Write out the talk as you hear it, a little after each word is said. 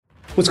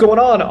What's going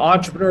on,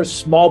 entrepreneurs,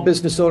 small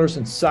business owners,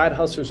 and side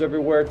hustlers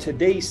everywhere?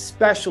 Today's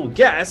special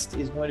guest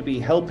is going to be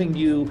helping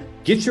you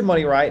get your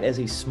money right as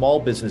a small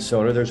business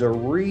owner. There's a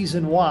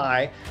reason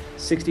why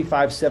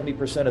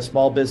 65-70% of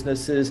small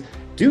businesses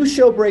do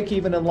show break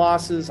even and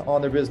losses on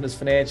their business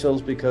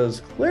financials,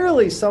 because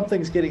clearly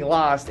something's getting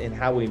lost in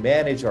how we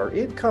manage our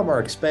income,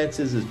 our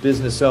expenses as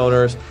business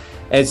owners.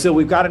 And so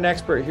we've got an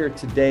expert here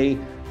today,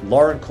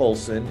 Lauren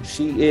Colson.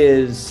 She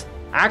is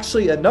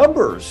actually a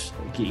numbers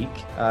geek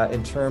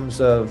in terms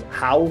of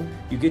how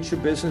you get your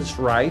business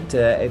right.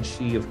 And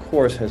she, of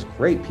course, has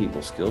great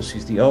people skills.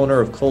 She's the owner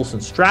of COLSON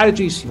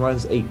Strategies. She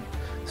runs a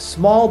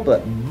small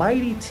but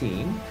mighty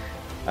team.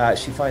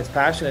 She finds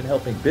passion in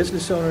helping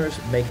business owners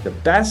make the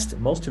best,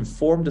 most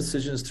informed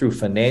decisions through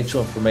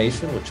financial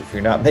information, which if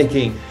you're not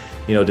making,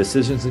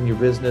 decisions in your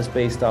business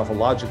based off of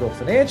logical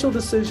financial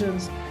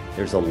decisions,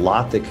 there's a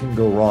lot that can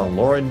go wrong.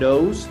 Lauren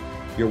knows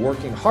you're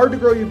working hard to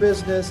grow your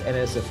business, and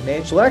as a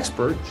financial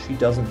expert, she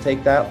doesn't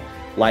take that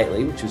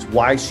lightly, which is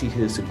why she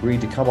has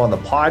agreed to come on the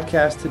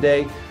podcast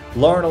today.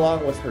 Lauren,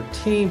 along with her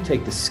team,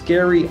 take the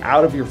scary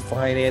out of your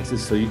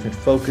finances so you can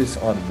focus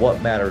on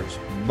what matters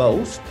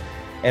most.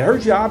 And her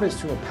job is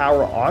to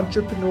empower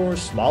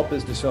entrepreneurs, small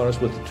business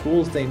owners with the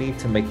tools they need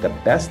to make the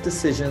best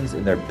decisions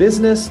in their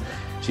business.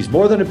 She's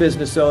more than a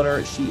business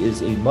owner. She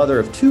is a mother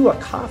of two, a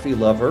coffee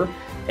lover,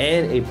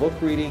 and a book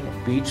reading,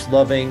 beach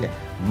loving,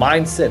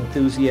 mindset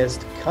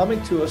enthusiast,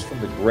 coming to us from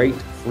the great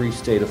free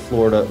state of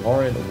Florida.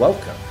 Lauren,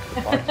 welcome to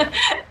the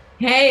podcast.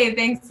 Hey,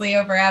 thanks,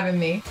 Leo, for having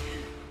me.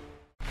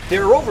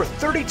 There are over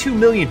 32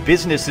 million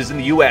businesses in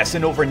the U.S.,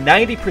 and over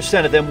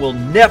 90% of them will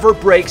never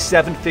break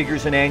seven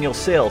figures in annual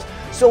sales.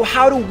 So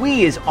how do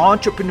we as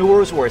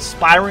entrepreneurs or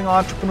aspiring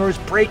entrepreneurs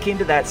break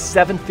into that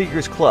seven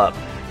figures club?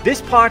 This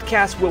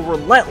podcast will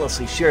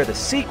relentlessly share the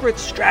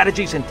secrets,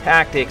 strategies, and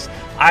tactics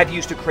I've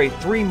used to create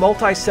 3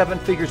 multi-seven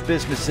figures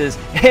businesses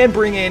and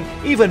bring in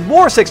even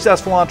more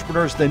successful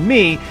entrepreneurs than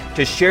me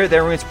to share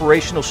their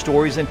inspirational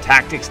stories and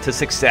tactics to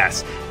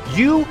success.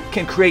 You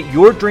can create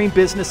your dream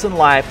business and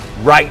life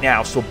right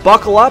now. So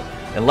buckle up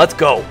and let's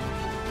go.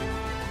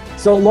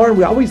 So Lauren,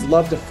 we always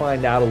love to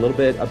find out a little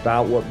bit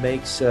about what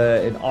makes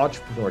an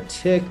entrepreneur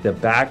tick, the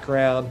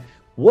background.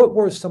 What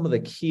were some of the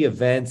key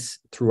events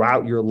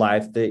throughout your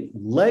life that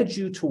led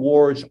you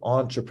towards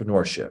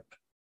entrepreneurship?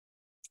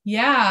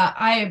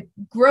 Yeah,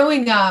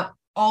 growing up,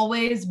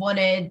 always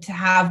wanted to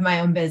have my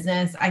own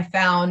business. I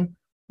found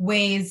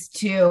ways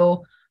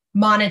to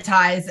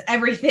monetize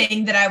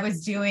everything that I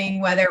was doing,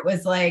 whether it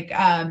was like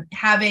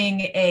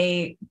having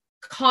a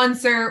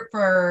concert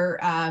for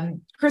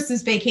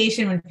Christmas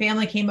vacation when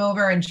family came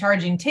over and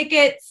charging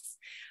tickets,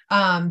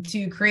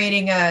 to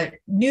creating a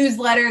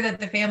newsletter that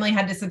the family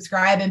had to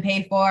subscribe and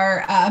pay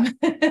for.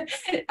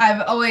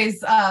 I've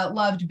always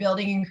loved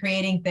building and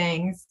creating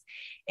things.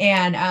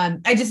 And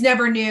I just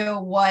never knew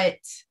what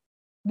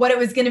it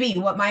was going to be,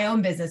 what my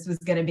own business was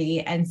going to be.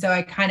 And so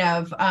I kind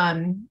of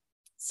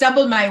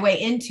stumbled my way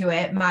into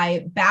it.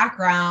 My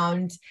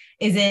background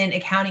is in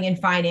accounting and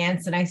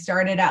finance, and I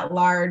started at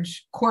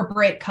large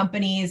corporate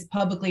companies,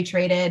 publicly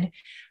traded,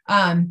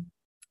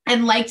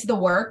 and liked the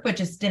work, but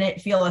just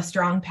didn't feel a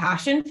strong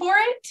passion for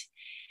it.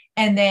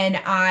 And then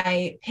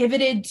I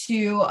pivoted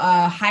to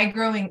a high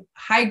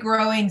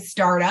growing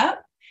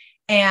startup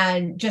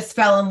and just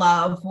fell in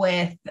love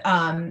with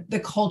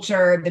the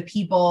culture, the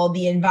people,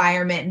 the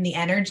environment, and the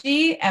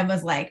energy, and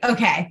was like,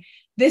 okay,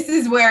 this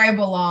is where I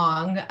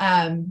belong.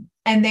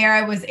 And there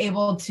I was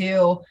able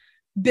to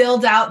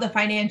build out the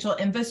financial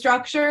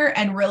infrastructure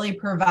and really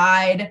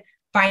provide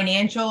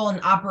financial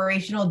and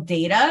operational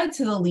data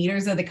to the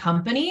leaders of the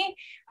company,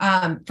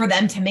 for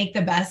them to make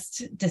the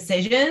best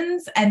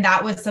decisions. And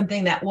that was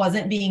something that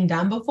wasn't being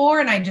done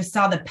before. And I just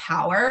saw the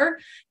power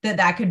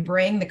that could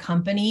bring the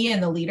company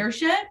and the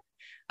leadership.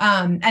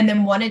 And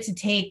then wanted to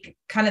take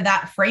kind of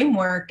that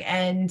framework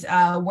and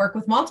work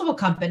with multiple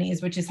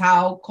companies, which is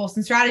how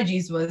COLSON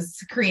Strategies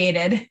was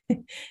created.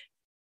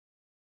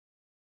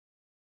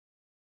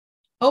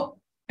 Oh,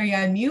 are you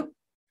on mute?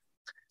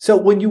 So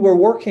when you were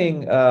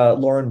working,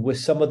 Lauren, with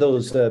some of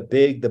those the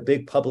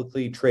big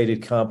publicly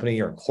traded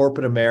company or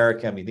corporate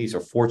America, I mean, these are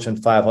Fortune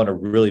 500,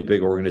 really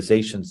big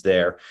organizations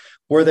there,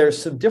 were there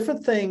some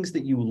different things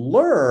that you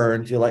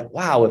learned? You're like,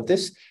 wow,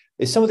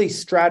 if some of these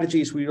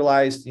strategies we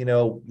realized,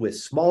 with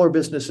smaller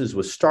businesses,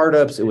 with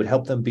startups, it would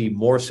help them be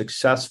more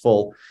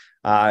successful.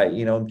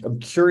 I'm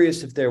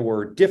curious if there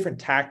were different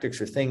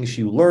tactics or things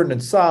you learned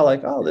and saw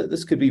like, oh,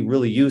 this could be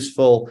really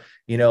useful,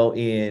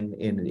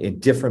 in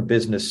different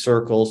business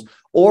circles,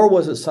 or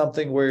was it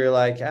something where you're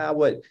like,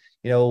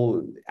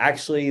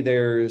 actually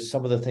there's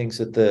some of the things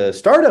that the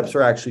startups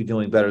are actually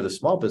doing better, the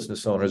small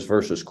business owners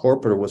versus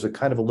corporate, or was it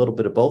kind of a little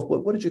bit of both?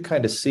 What did you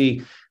kind of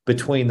see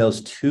between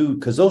those two?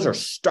 Because those are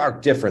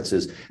stark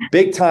differences.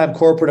 Big time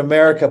corporate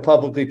America,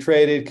 publicly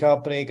traded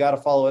company, got to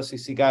follow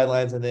SEC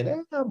guidelines. And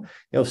then,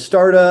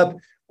 startup,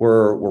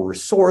 we're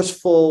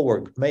resourceful,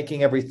 we're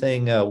making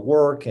everything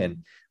work,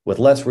 and with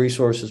less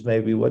resources,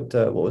 maybe. What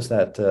was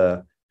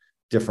that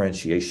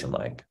differentiation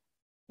like?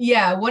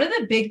 Yeah, one of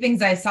the big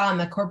things I saw on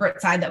the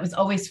corporate side that was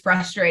always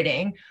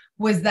frustrating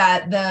was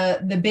that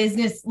the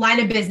business line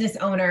of business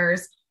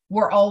owners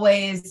were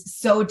always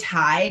so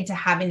tied to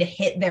having to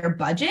hit their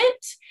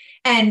budget.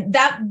 And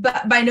that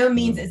by no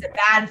means is a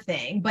bad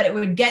thing, but it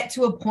would get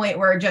to a point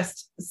where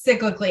just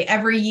cyclically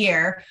every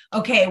year,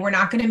 okay, we're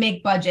not going to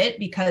make budget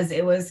because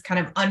it was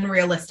kind of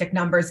unrealistic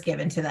numbers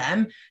given to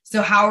them.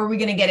 So how are we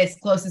going to get as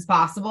close as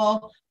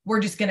possible? We're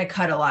just going to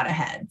cut a lot of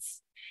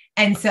heads.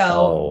 And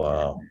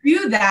so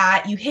do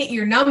that, you hit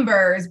your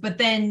numbers, but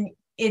then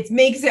it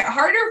makes it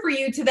harder for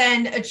you to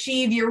then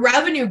achieve your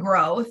revenue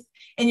growth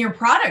and your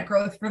product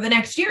growth for the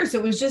next year. So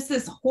it was just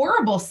this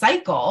horrible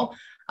cycle.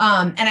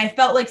 And I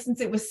felt like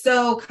since it was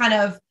so kind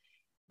of,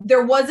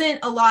 there wasn't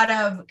a lot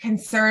of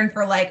concern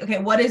for like, okay,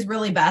 what is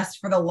really best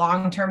for the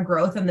long-term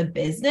growth in the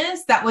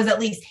business that was at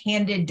least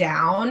handed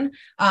down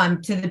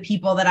to the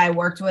people that I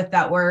worked with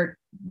that were,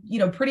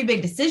 pretty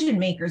big decision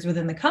makers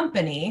within the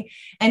company.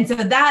 And so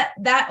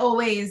that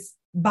always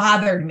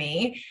bothered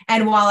me.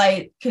 And while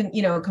I can,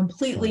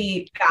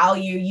 completely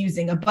value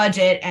using a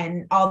budget,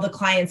 and all the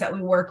clients that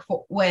we work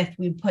with,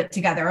 we put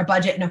together a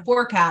budget and a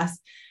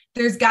forecast,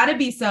 there's got to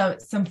be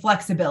some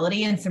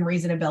flexibility and some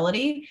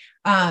reasonability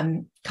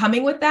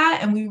coming with that.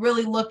 And we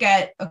really look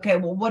at, okay,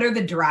 well, what are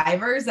the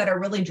drivers that are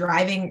really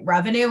driving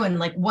revenue, and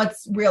like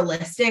what's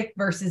realistic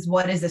versus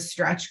what is a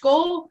stretch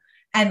goal,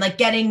 and like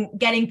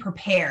getting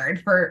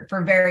prepared for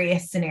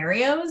various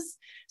scenarios.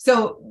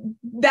 So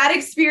that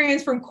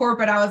experience from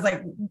corporate, I was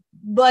like,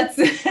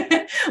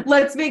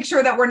 let's make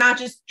sure that we're not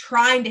just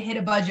trying to hit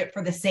a budget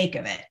for the sake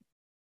of it.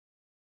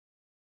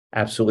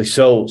 Absolutely.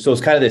 So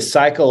it's kind of this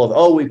cycle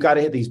of, we've got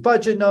to hit these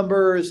budget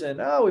numbers, and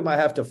we might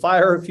have to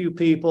fire a few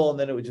people. And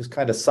then it would just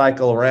kind of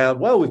cycle around.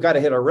 Well, we've got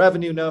to hit our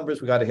revenue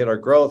numbers. We got to hit our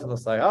growth. And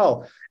it's like,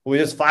 we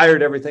just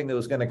fired everything that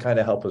was going to kind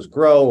of help us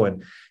grow.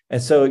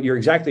 And so you're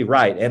exactly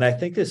right. And I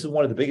think this is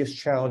one of the biggest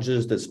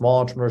challenges that small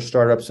entrepreneurs,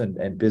 startups,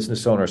 and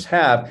business owners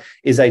have,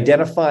 is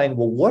identifying,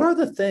 well, what are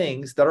the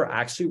things that are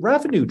actually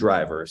revenue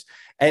drivers?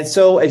 And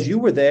so as you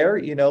were there,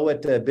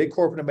 at big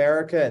corporate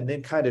America, and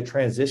then kind of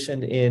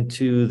transitioned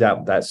into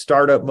that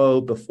startup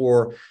mode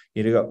before,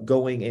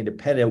 going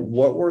independent,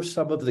 what were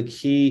some of the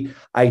key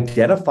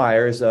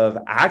identifiers of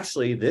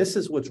actually, this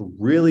is what's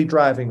really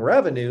driving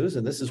revenues,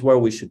 and this is where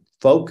we should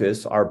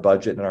focus our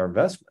budget and our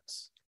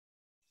investments?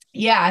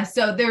 Yeah.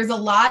 So there's a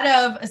lot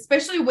of,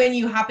 especially when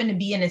you happen to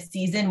be in a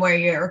season where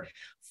you're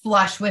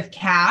flush with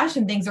cash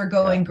and things are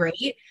going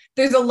great,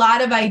 there's a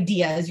lot of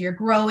ideas. You're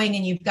growing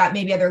and you've got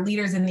maybe other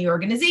leaders in the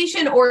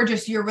organization, or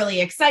just you're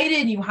really excited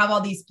and you have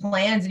all these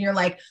plans and you're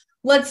like,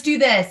 let's do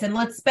this and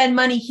let's spend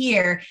money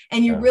here.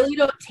 And you really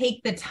don't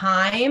take the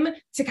time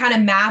to kind of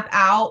map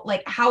out,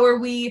 like, how are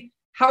we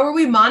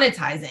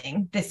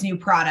monetizing this new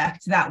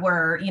product that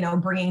we're,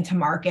 bringing to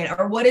market,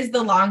 or what is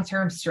the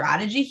long-term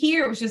strategy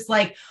here? It was just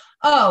like,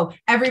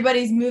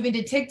 everybody's moving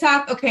to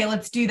TikTok. Okay,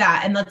 let's do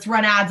that. And let's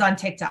run ads on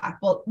TikTok.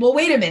 Well,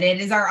 wait a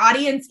minute. Is our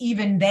audience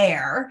even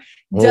there?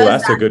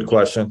 That's a good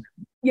question.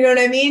 You know what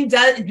I mean?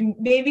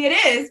 Maybe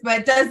it is,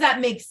 but does that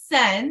make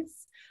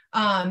sense?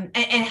 And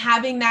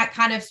having that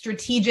kind of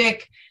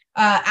strategic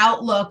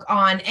outlook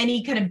on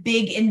any kind of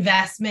big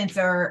investments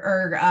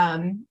or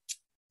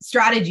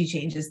strategy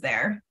changes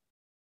there.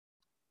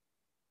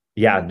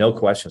 Yeah, no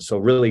question. So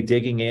really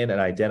digging in and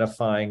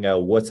identifying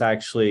what's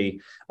actually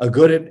a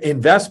good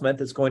investment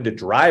that's going to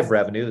drive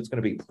revenue, that's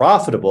going to be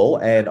profitable,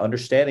 and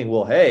understanding,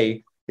 well,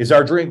 hey, is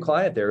our dream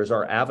client there? Is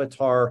our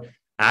avatar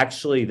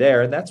actually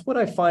there? And that's what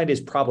I find is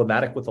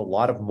problematic with a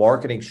lot of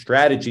marketing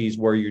strategies,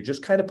 where you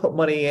just kind of put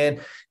money in.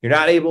 You're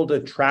not able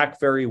to track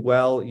very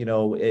well,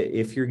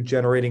 if you're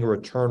generating a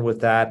return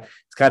with that.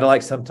 It's kind of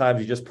like sometimes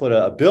you just put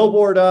a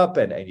billboard up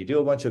and you do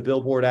a bunch of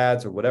billboard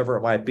ads or whatever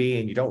it might be,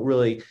 and you don't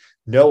really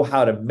know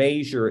how to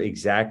measure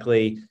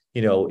exactly,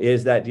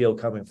 is that deal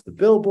coming from the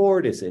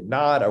billboard? Is it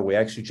not? Are we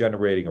actually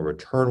generating a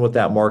return with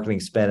that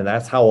marketing spend? And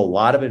that's how a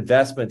lot of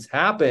investments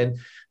happen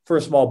for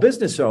small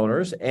business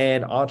owners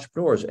and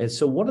entrepreneurs. And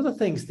so one of the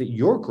things that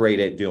you're great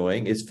at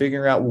doing is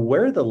figuring out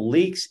where are the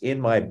leaks in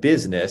my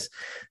business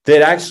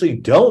that actually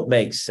don't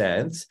make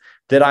sense,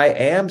 that I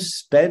am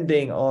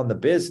spending on the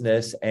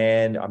business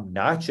and I'm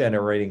not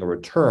generating a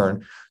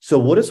return. So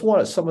what is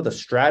some of the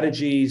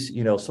strategies,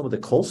 some of the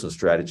COLSON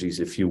strategies,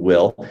 if you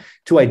will,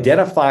 to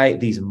identify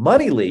these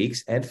money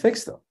leaks and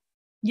fix them?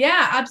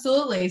 Yeah,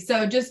 absolutely.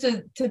 So just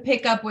to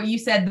pick up what you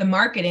said, the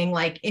marketing,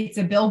 like it's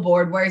a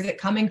billboard, where is it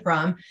coming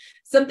from?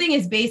 Something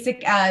as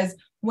basic as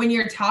when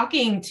you're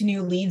talking to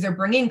new leads or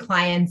bringing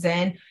clients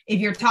in, if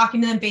you're talking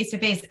to them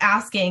face-to-face,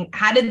 asking,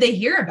 how did they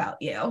hear about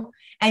you?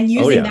 And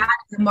using that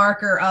as a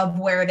marker of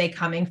where are they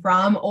coming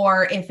from.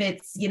 Or if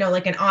it's,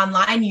 like an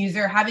online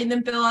user, having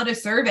them fill out a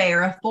survey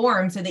or a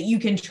form so that you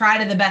can try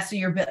to the best of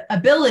your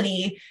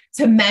ability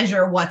to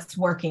measure what's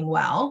working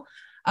well.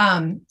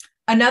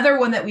 Another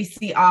one that we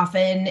see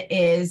often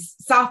is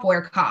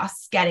software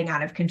costs getting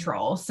out of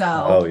control.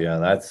 So,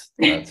 that's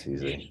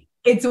easy.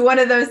 It's one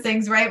of those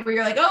things, right, where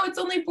you're like, it's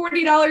only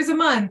 $40 a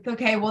month.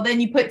 Okay, well,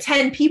 then you put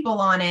 10 people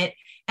on it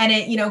and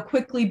it,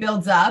 quickly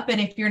builds up. And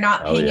if you're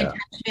not paying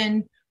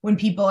attention when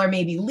people are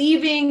maybe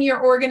leaving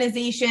your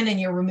organization and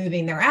you're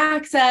removing their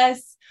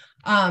access,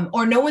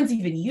 or no one's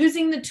even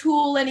using the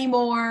tool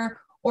anymore,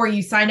 or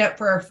you signed up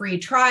for a free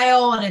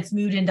trial and it's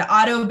moved into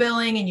auto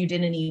billing and you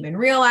didn't even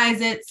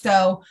realize it.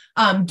 So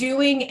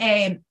doing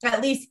a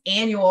at least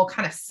annual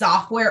kind of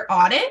software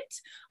audit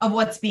of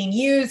what's being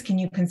used, can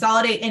you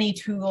consolidate any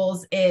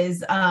tools,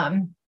 is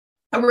a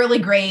really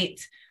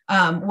great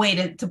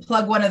way to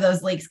plug one of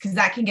those leaks, because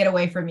that can get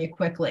away from you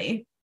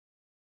quickly.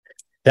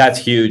 That's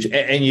huge.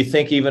 And you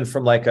think even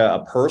from like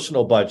a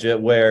personal budget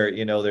where,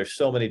 you know, there's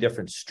so many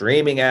different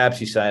streaming apps.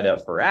 You signed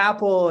up for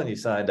Apple and you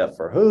signed up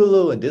for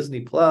Hulu and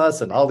Disney Plus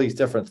and all these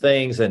different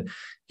things. And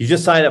you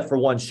just signed up for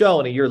one show,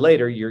 and a year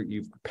later, you're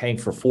paying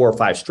for 4 or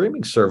 5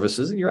 streaming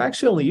services, and you're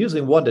actually only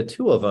using 1 to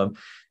 2 of them.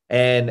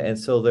 And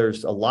so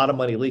there's a lot of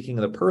money leaking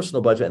in the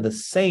personal budget. And the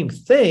same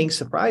thing,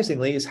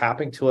 surprisingly, is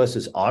happening to us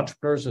as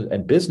entrepreneurs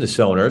and business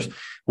owners,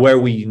 where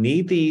we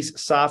need these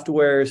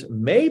softwares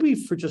maybe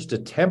for just a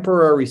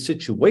temporary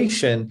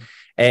situation,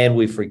 and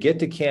we forget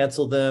to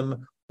cancel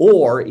them.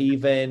 Or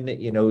even,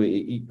 you know,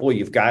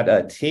 you've got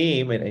a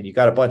team and you've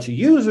got a bunch of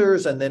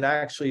users, and then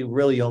actually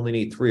really you only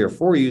need 3 or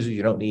 4 users.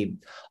 You don't need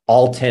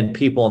all 10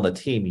 people on the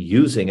team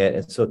using it.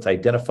 And so it's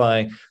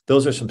identifying,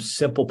 those are some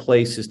simple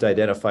places to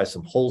identify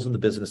some holes in the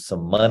business,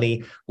 some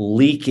money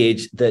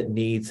leakage that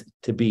needs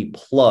to be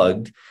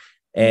plugged,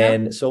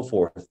 and so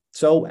forth.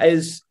 So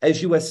as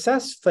you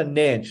assess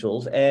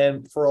financials,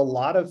 and for a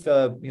lot of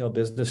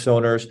business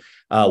owners,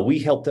 we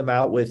help them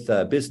out with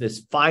business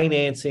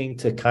financing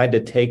to kind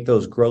of take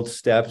those growth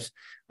steps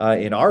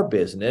in our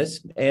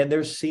business. And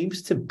there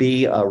seems to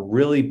be a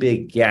really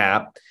big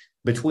gap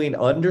between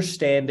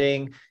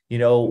understanding, you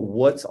know,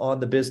 what's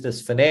on the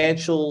business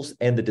financials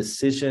and the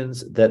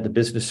decisions that the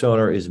business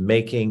owner is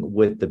making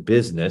with the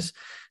business.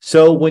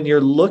 So when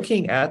you're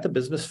looking at the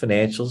business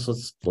financials,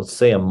 let's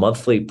say a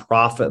monthly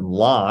profit and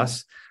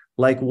loss,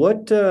 like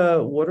what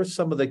are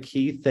some of the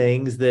key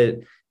things that,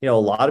 you know, a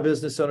lot of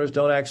business owners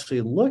don't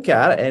actually look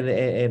at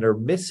and are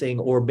missing,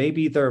 or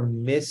maybe they're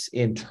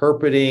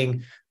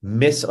misinterpreting,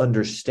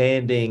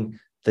 misunderstanding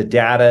the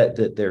data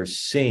that they're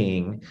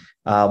seeing?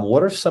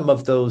 What are some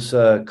of those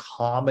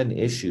common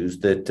issues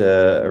that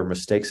or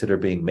mistakes that are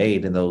being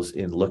made in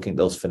looking at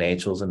those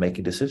financials and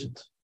making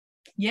decisions?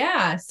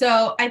 Yeah.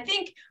 So I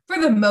think for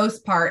the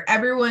most part,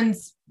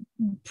 everyone's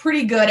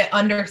pretty good at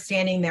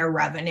understanding their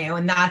revenue.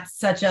 And that's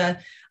such a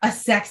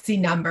sexy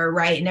number,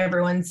 right? And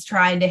everyone's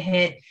trying to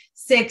hit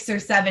 6 or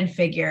 7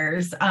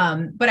 figures.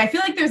 But I feel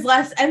like there's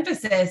less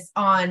emphasis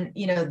on,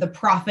 you know, the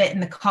profit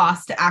and the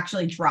cost to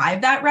actually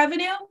drive that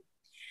revenue.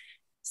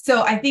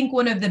 So I think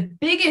one of the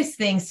biggest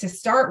things to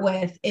start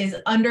with is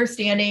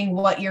understanding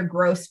what your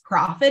gross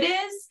profit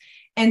is.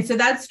 And so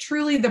that's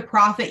truly the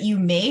profit you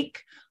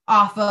make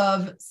off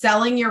of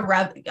selling your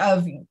product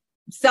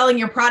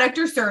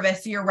or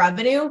service, your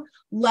revenue,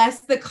 less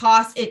the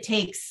cost it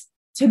takes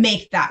to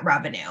make that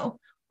revenue,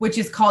 which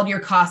is called your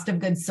cost of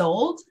goods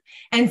sold.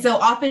 And so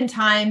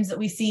oftentimes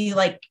we see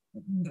like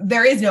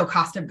there is no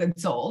cost of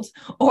goods sold,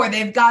 or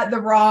they've got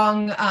the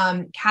wrong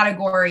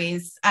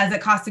categories as a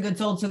cost of goods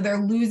sold. So they're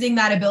losing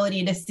that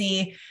ability to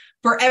see,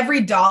 for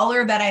every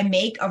dollar that I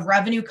make of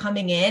revenue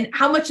coming in,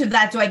 how much of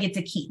that do I get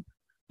to keep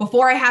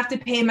before I have to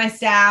pay my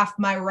staff,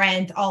 my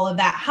rent, all of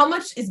that? How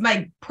much is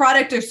my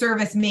product or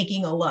service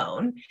making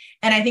alone?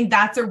 And I think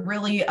that's a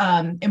really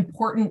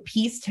important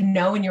piece to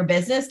know in your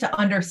business, to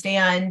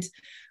understand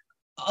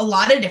a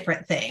lot of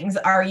different things.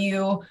 Are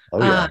you,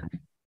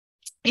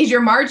 is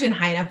your margin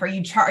high enough?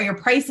 Are your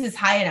prices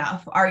high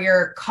enough? Are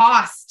your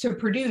costs to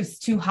produce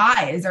too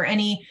high? Is there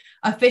any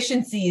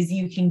efficiencies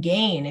you can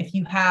gain? If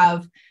you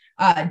have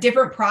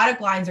different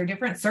product lines or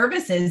different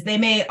services, they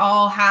may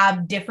all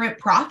have different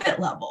profit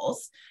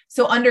levels.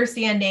 So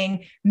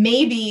understanding,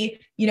 maybe,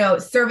 you know,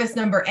 service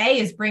number A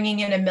is bringing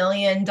in $1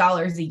 million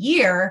a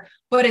year,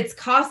 but it's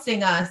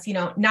costing us, you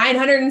know,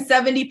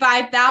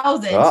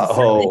 $975,000 to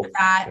service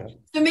that.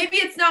 So maybe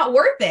it's not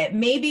worth it.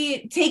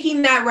 Maybe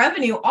taking that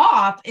revenue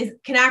off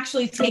can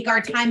actually take our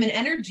time and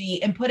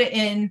energy and put it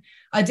in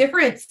a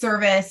different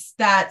service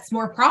that's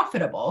more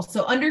profitable.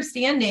 So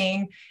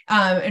understanding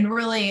and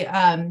really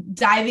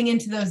diving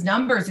into those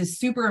numbers is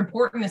super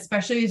important,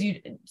 especially as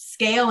you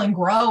scale and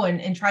grow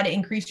and try to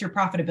increase your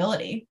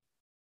profitability.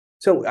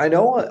 So I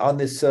know on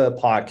this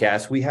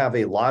podcast, we have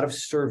a lot of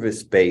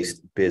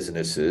service-based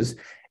businesses.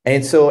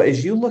 And so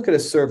as you look at a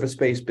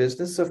service-based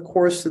business, of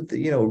course,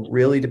 you know,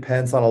 really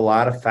depends on a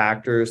lot of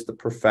factors, the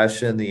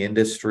profession, the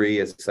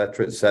industry, et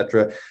cetera, et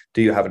cetera.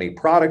 Do you have any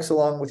products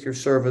along with your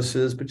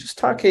services? But just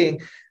talking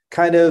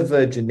kind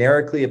of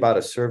generically about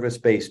a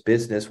service-based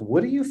business,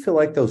 what do you feel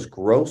like those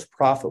gross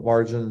profit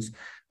margins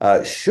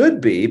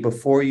should be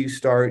before you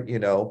start, you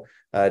know,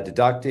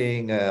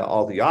 deducting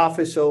all the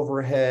office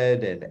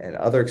overhead and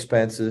other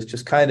expenses?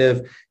 Just kind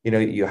of, you know,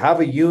 you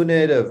have a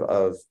unit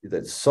of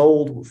that's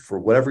sold for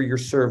whatever your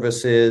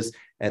service is,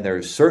 and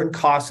there's certain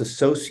costs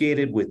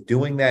associated with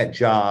doing that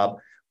job.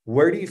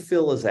 Where do you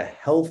feel is a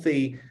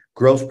healthy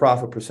gross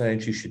profit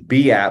percentage you should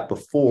be at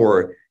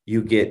before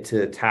you get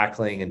to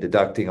tackling and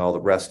deducting all the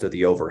rest of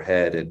the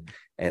overhead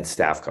and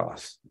staff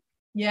costs?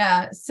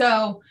 Yeah.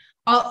 So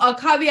I'll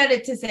caveat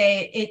it to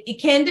say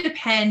it can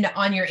depend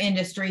on your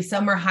industry.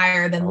 Some are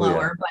higher than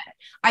lower, but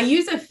I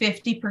use a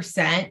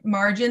 50%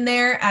 margin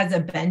there as a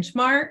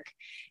benchmark.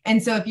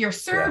 And so if you're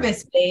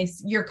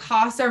service-based, your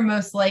costs are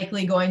most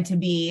likely going to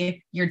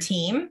be your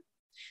team.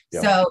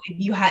 Yeah. So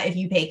if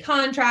you pay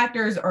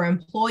contractors or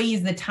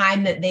employees the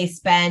time that they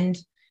spend,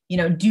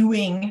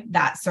 doing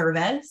that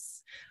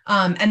service.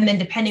 And then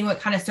depending what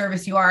kind of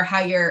service you are, how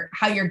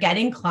you're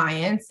getting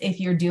clients, if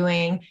you're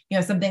doing,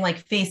 something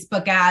like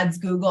Facebook ads,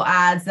 Google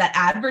ads, that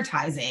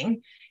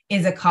advertising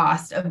is a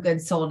cost of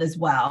goods sold as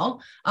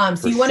well.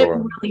 So you want to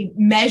be really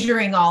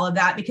measuring all of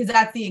that, because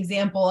that's the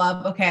example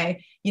of,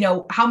 okay,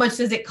 how much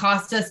does it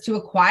cost us to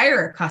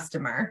acquire a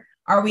customer?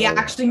 Are we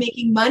actually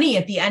making money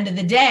at the end of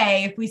the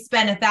day if we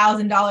spend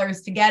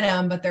 $1,000 to get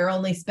them, but they're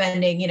only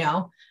spending,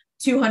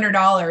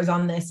 $200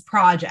 on this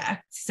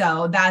project?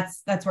 So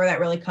that's where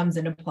that really comes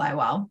into play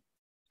well.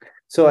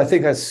 So I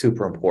think that's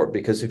super important,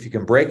 because if you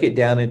can break it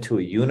down into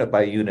a unit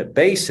by unit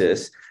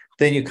basis,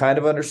 then you kind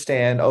of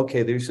understand,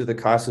 okay, these are the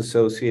costs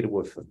associated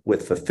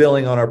with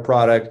fulfilling on our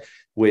product,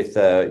 with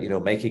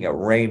making it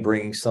rain,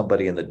 bringing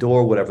somebody in the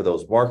door, whatever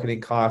those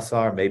marketing costs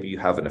are. Maybe you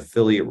have an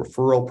affiliate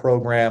referral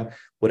program,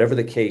 whatever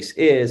the case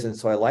is. And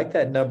so I like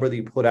that number that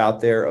you put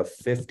out there of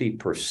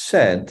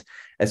 50%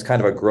 as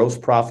kind of a gross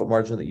profit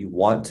margin that you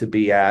want to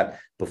be at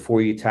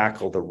before you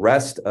tackle the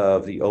rest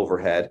of the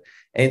overhead.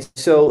 And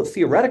so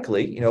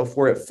theoretically, if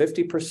we're at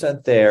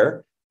 50%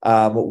 there,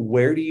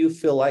 where do you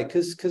feel like,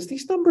 because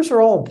these numbers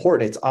are all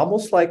important. It's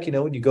almost like,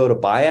 when you go to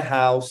buy a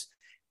house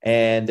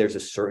and there's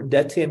a certain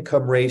debt to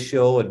income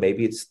ratio, and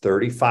maybe it's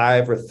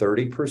 35 or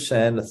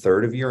 30%, a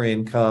third of your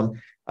income,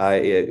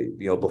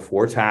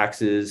 before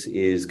taxes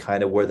is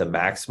kind of where the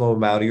maximum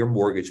amount of your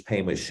mortgage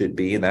payment should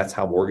be. And that's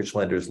how mortgage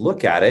lenders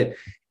look at it.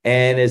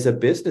 And as a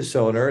business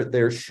owner,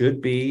 there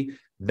should be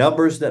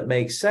numbers that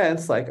make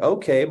sense, like,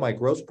 okay, my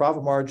gross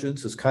profit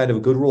margins is kind of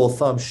a good rule of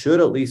thumb, should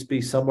at least be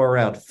somewhere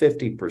around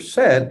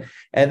 50%.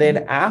 And then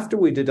after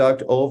we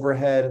deduct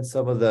overhead and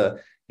some of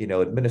the,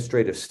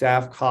 administrative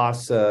staff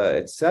costs,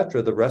 et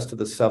cetera, the rest of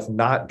the stuff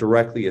not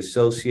directly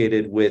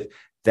associated with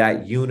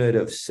that unit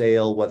of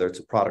sale, whether it's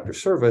a product or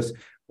service,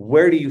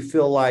 where do you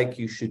feel like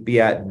you should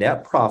be at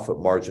net profit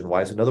margin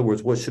wise? In other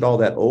words, what should all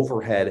that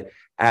overhead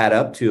add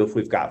up to? If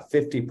we've got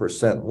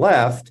 50%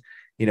 left,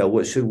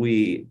 what should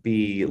we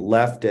be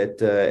left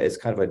at as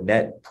kind of a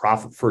net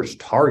profit first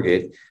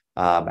target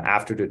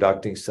after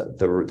deducting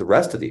the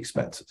rest of the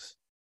expenses?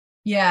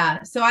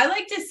 Yeah. So I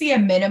like to see a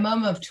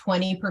minimum of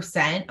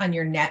 20% on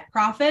your net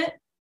profit.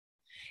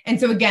 And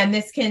so again,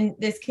 this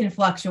can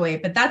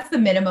fluctuate, but that's the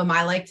minimum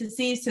I like to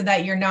see, so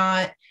that you're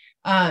not,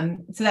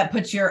 so that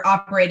puts your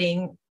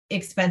operating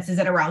expenses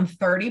at around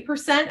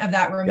 30% of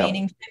that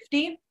remaining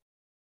 50.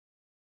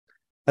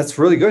 That's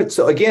really good.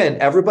 So again,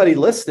 everybody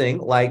listening,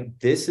 like,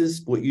 this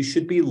is what you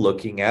should be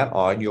looking at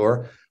on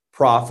your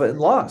profit and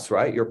loss,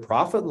 right? Your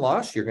profit and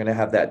loss, you're going to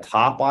have that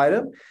top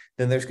item.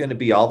 Then there's going to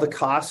be all the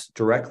costs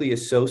directly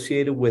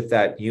associated with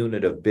that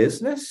unit of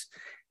business,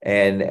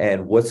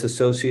 and what's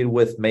associated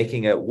with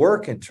making it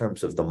work in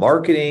terms of the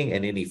marketing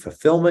and any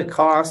fulfillment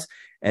costs.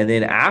 And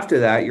then after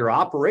that, your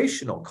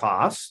operational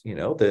costs,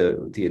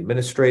 the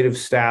administrative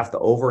staff, the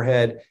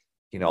overhead,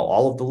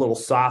 all of the little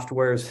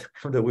softwares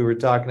that we were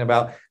talking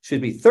about should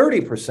be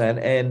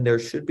 30%, and there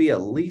should be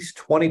at least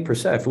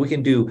 20%. If we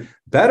can do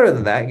better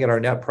than that and get our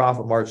net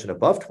profit margin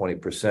above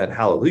 20%,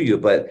 hallelujah.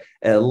 But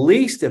at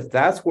least if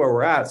that's where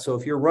we're at, so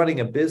if you're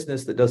running a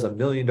business that does $1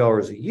 million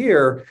a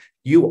year,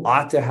 you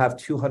ought to have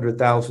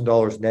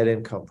 $200,000 net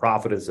income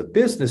profit as a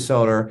business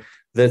owner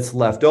that's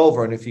left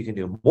over. And if you can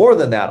do more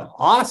than that,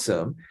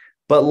 awesome.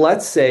 But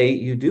let's say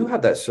you do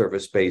have that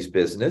service-based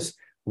business.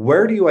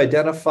 Where do you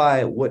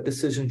identify what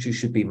decisions you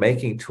should be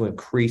making to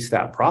increase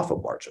that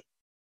profit margin?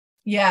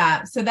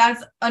 Yeah. So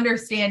that's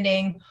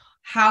understanding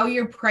how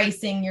you're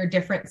pricing your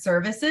different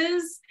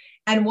services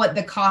and what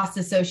the costs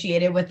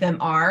associated with them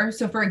are.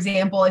 So for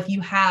example, if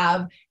you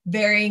have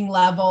varying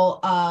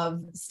level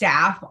of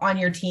staff on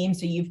your team,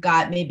 so you've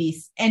got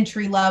maybe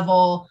entry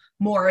level,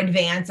 more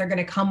advanced, are going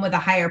to come with a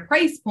higher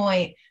price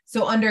point.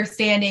 So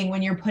understanding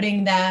when you're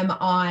putting them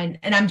on,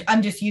 and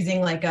I'm just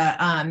using like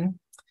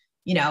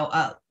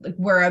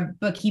we're a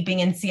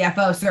bookkeeping and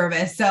CFO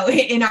service. So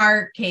in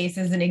our case,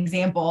 as an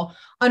example,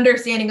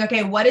 understanding,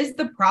 okay, what is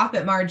the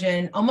profit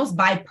margin almost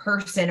by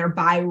person or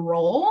by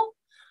role?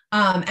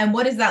 And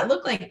what does that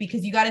look like?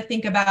 Because you got to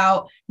think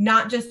about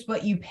not just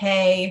what you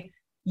pay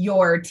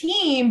your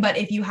team, but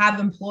if you have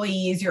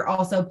employees, you're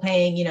also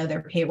paying,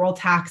 their payroll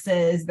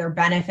taxes, their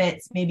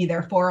benefits, maybe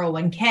their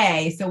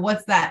 401k. So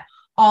what's that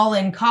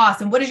all-in cost,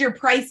 and what does your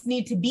price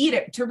need to be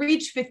to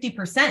reach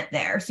 50%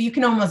 there? So you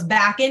can almost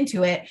back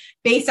into it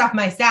based off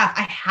my staff.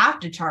 I have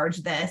to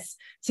charge this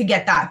to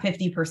get that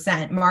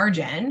 50%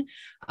 margin.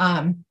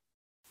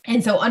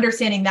 And so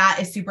understanding that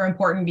is super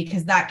important,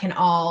 because that can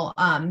all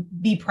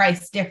be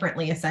priced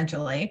differently,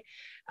 essentially.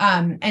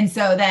 And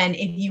so then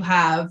if you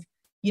have,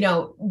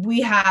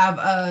 we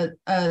have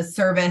a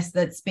service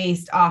that's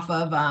based off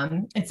of,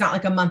 it's not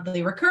like a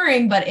monthly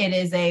recurring, but it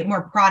is a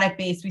more product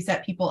based. We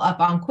set people up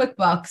on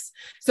QuickBooks.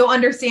 So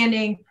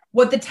understanding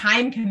what the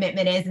time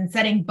commitment is and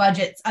setting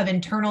budgets of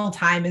internal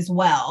time as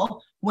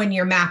well when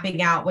you're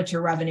mapping out what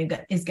your revenue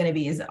is going to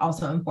be is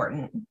also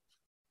important.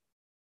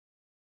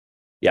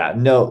 Yeah,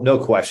 no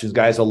questions,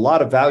 guys. A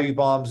lot of value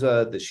bombs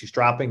that she's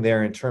dropping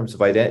there in terms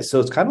of identity. So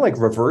it's kind of like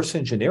reverse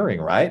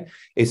engineering, right?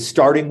 It's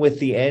starting with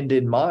the end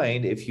in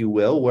mind, if you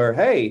will, where,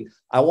 hey,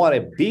 I want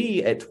to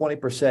be at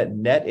 20%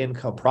 net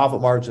income profit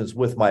margins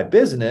with my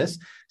business.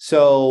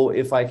 So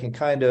if I can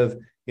kind of,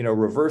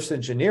 reverse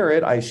engineer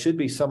it, I should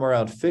be somewhere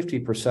around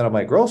 50% of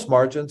my gross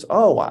margins.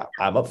 Oh,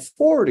 I'm at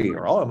 40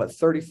 or I'm at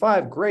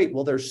 35. Great.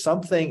 Well, there's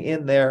something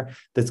in there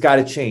that's got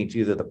to change.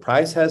 Either the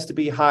price has to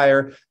be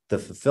higher, the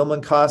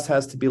fulfillment cost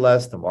has to be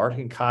less, the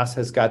marketing cost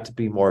has got to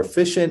be more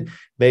efficient.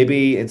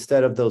 Maybe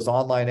instead of those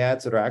online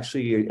ads that are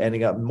actually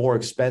ending up more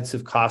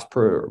expensive cost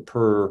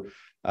per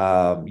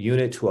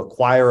unit to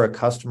acquire a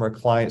customer,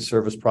 client,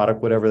 service,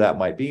 product, whatever that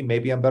might be,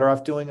 maybe I'm better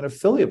off doing an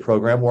affiliate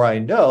program where I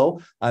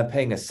know I'm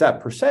paying a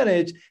set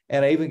percentage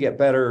and I even get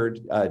better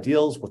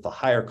deals with the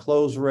higher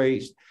close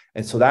rates.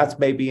 And so that's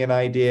maybe an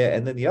idea.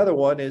 And then the other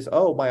one is,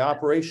 my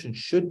operation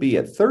should be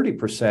at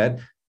 30%.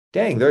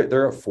 Dang,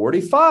 they're at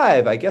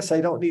 45. I guess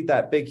I don't need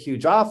that big,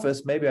 huge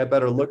office. Maybe I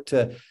better look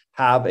to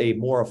have a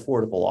more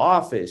affordable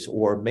office,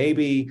 or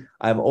maybe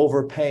I'm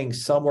overpaying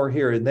somewhere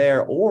here and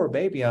there, or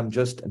maybe I'm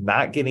just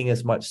not getting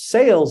as much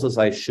sales as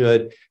I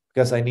should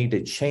because I need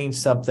to change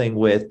something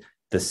with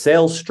the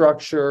sales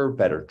structure,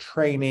 better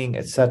training,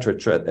 et cetera,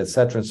 et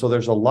cetera. And so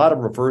there's a lot of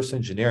reverse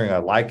engineering. I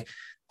like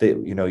the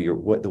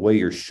way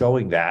you're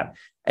showing that.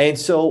 And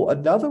so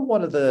another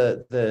one of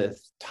the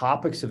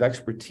topics of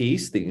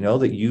expertise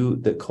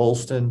that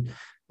COLSON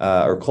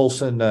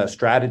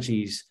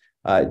strategies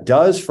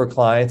does for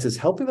clients is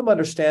helping them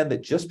understand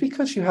that just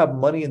because you have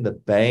money in the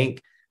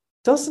bank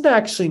doesn't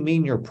actually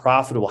mean you're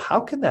profitable. How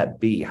can that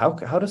be? How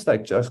does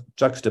that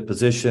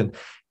juxtaposition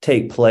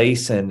take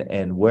place,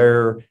 and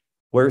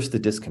where's the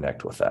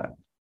disconnect with that?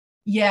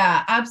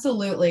 Yeah,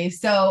 absolutely.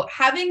 So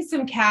having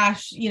some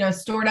cash,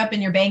 stored up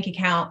in your bank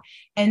account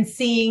and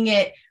seeing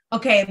it,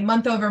 okay,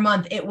 month over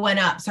month, it went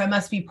up, so I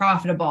must be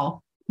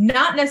profitable.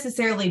 Not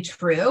necessarily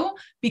true,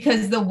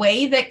 because the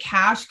way that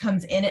cash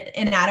comes in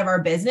and out of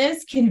our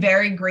business can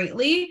vary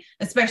greatly,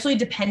 especially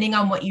depending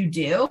on what you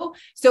do.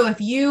 So if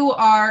you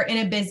are in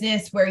a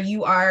business where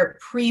you are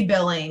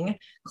pre-billing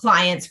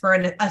clients for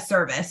a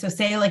service, so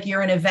say like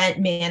you're an event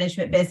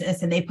management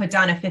business and they put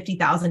down a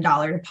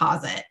 $50,000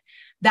 deposit,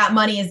 that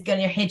money is going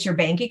to hit your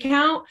bank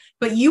account,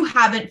 but you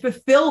haven't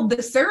fulfilled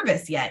the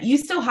service yet. You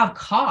still have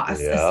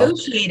costs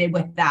associated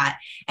with that.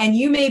 And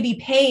you may be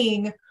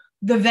paying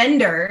the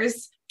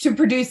vendors to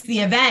produce the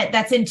event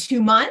that's in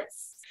 2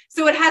 months.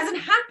 So it hasn't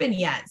happened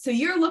yet. So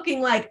you're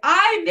looking like,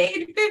 I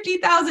made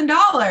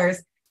 $50,000.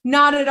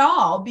 Not at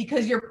all,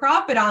 because your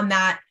profit on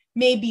that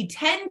may be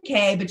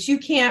 10K, but you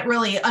can't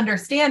really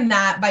understand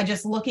that by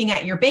just looking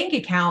at your bank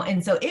account.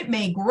 And so it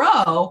may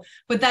grow,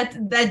 but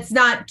that's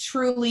not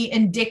truly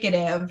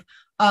indicative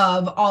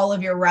of all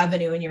of your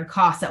revenue and your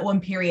costs at one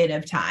period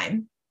of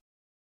time.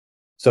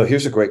 So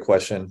here's a great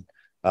question,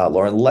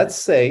 Lauren. Let's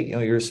say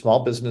you're a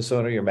small business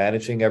owner, you're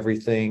managing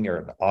everything, you're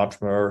an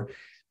entrepreneur.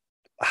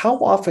 How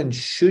often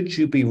should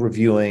you be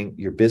reviewing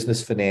your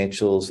business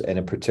financials, and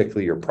in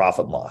particular your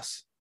profit and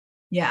loss?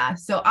 Yeah,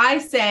 so I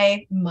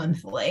say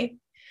monthly.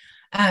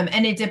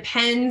 And it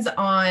depends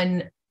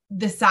on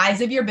the size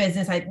of your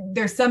business.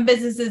 There's some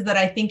businesses that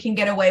I think can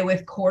get away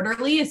with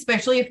quarterly,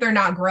 especially if they're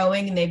not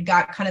growing and they've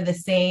got kind of the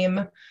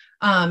same,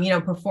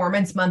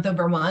 performance month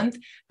over month.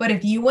 But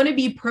if you want to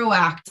be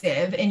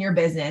proactive in your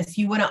business,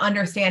 you want to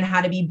understand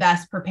how to be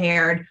best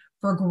prepared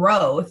for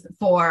growth,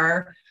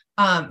 for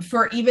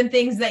even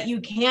things that you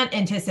can't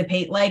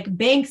anticipate, like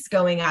banks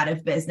going out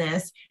of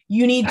business.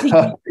 You need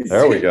to use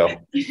there we go.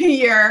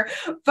 your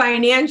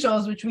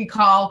financials, which we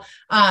call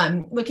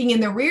looking in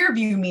the rear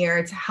view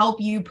mirror, to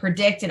help you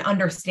predict and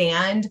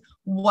understand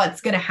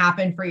what's going to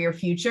happen for your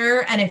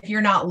future. And if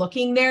you're not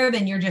looking there,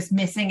 then you're just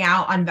missing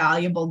out on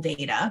valuable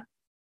data.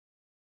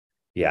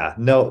 Yeah,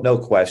 no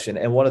question.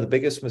 And one of the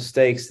biggest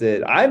mistakes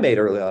that I made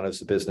early on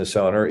as a business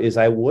owner is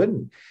I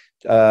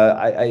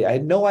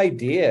had no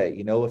idea,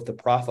 if the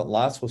profit and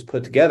loss was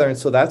put together. And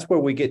so that's where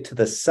we get to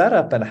the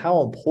setup and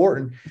how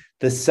important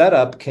the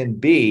setup can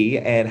be,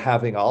 and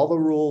having all the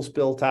rules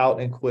built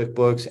out in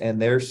QuickBooks.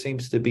 And there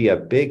seems to be a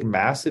big,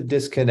 massive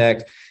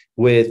disconnect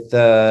with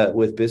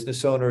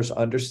business owners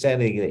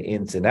understanding the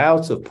ins and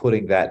outs of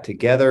putting that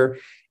together.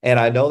 And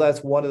I know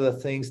that's one of the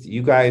things that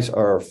you guys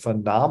are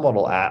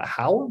phenomenal at.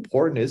 How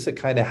important is it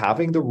kind of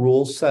having the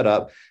rules set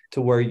up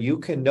to where you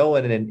can know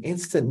in an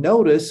instant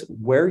notice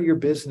where your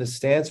business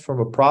stands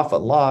from a profit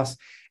and loss,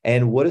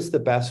 and what is the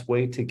best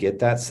way to get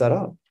that set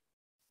up?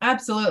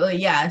 Absolutely.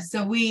 Yeah.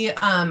 So we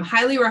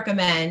highly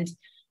recommend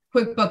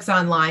QuickBooks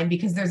Online,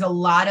 because there's a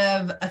lot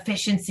of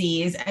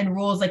efficiencies and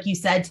rules, like you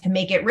said, to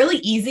make it really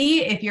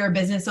easy if you're a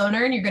business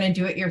owner and you're going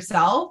to do it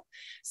yourself.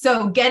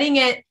 So getting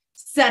it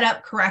set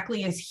up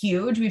correctly is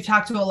huge. We've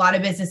talked to a lot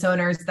of business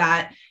owners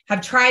that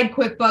have tried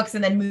QuickBooks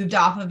and then moved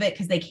off of it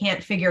because they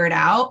can't figure it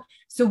out.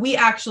 So we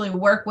actually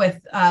work with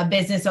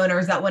business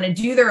owners that want to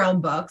do their own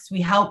books.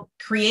 We help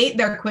create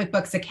their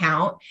QuickBooks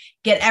account,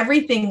 get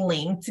everything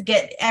linked,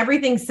 get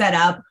everything set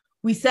up.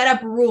 We set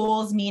up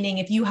rules, meaning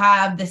if you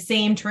have the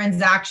same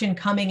transaction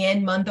coming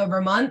in month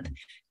over month,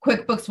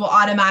 QuickBooks will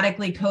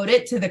automatically code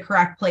it to the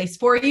correct place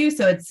for you.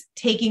 So it's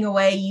taking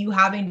away you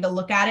having to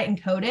look at it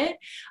and code it.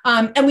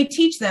 And we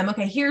teach them,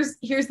 okay,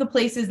 here's the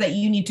places that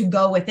you need to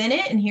go within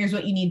it. And here's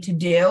what you need to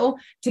do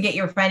to get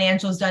your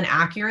financials done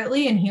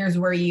accurately. And here's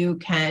where you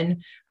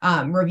can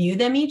review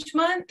them each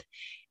month.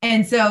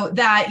 And so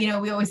that,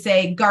 we always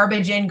say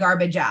garbage in,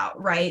 garbage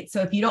out, right?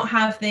 So if you don't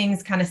have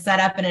things kind of set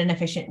up in an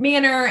efficient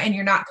manner and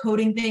you're not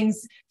coding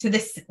things to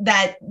this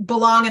that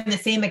belong in the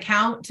same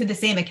account to the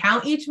same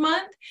account each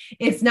month,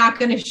 it's not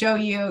going to show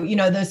you,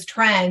 those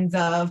trends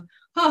of,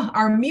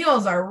 our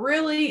meals are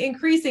really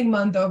increasing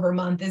month over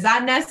month. Is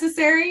that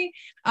necessary?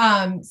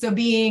 So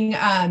being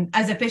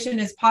as efficient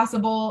as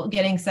possible,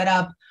 getting set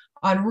up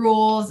on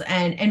rules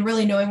and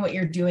really knowing what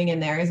you're doing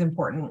in there is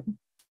important.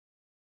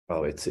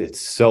 Oh, it's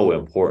so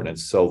important.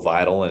 It's so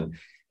vital.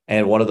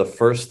 And one of the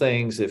first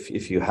things,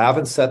 if you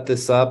haven't set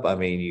this up, I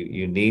mean,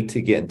 you need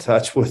to get in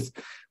touch with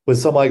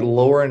someone like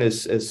Lauren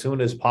as soon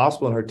as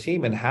possible and her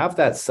team and have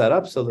that set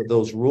up so that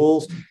those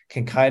rules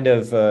can kind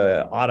of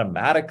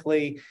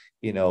automatically,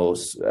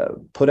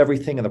 put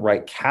everything in the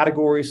right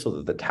category so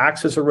that the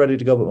taxes are ready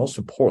to go. But most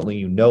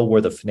importantly,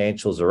 where the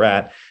financials are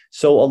at.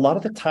 So a lot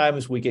of the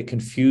times we get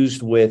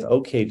confused with,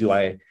 okay, do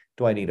I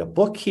need a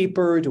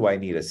bookkeeper? Do I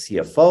need a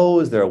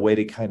CFO? Is there a way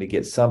to kind of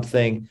get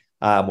something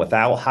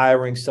without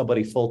hiring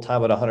somebody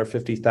full-time at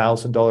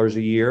 $150,000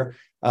 a year?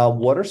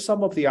 What are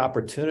some of the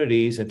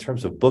opportunities in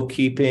terms of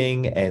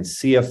bookkeeping and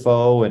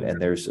CFO?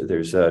 And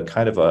there's a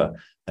kind of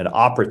an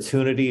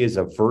opportunity as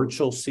a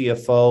virtual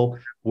CFO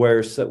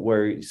where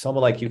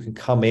someone like you can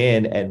come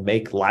in and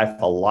make life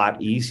a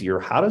lot easier.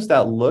 How does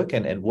that look?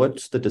 And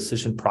what's the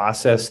decision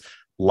process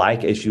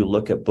like as you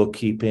look at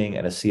bookkeeping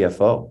and a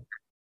CFO?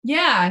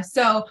 Yeah.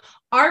 So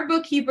our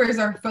bookkeepers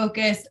are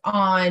focused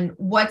on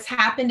what's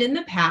happened in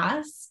the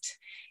past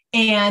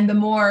and the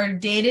more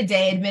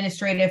day-to-day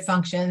administrative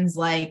functions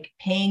like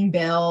paying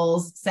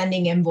bills,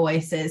 sending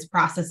invoices,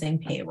 processing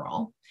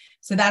payroll.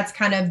 So that's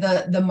kind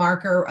of the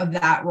marker of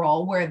that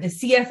role, where the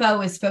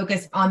CFO is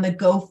focused on the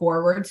go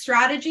forward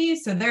strategy.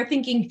 So they're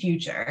thinking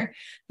future.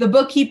 The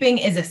bookkeeping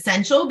is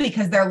essential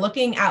because they're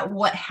looking at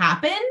what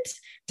happened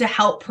to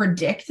help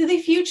predict the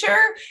future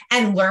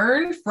and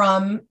learn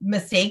from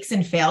mistakes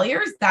and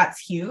failures. That's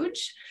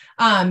huge.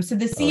 So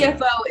the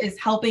CFO is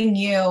helping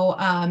you,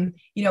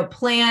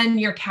 plan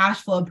your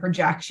cash flow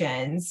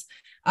projections,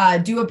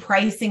 do a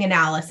pricing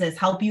analysis,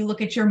 help you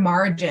look at your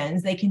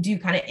margins. They can do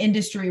kind of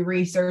industry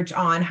research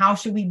on how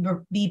should we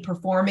be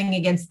performing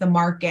against the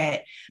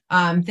market,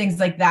 things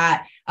like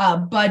that,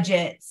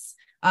 budgets.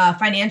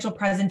 Financial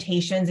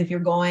presentations, if you're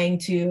going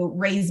to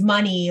raise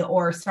money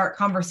or start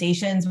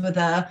conversations with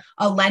a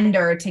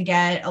lender to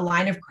get a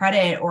line of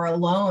credit or a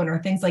loan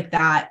or things like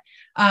that.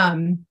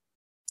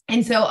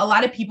 And so a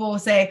lot of people will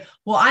say,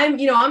 well,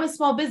 I'm a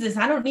small business.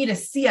 I don't need a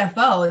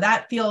CFO.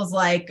 That feels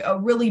like a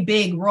really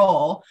big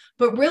role,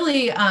 but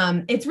really,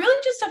 it's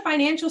really just a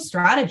financial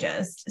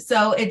strategist.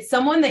 So it's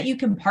someone that you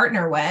can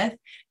partner with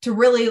to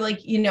really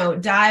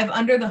dive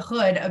under the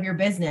hood of your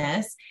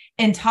business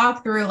and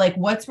talk through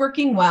what's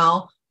working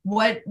well,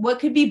 what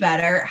could be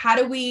better, how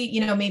do we,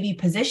 maybe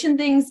position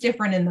things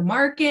different in the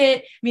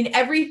market. I mean,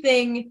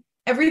 everything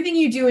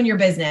you do in your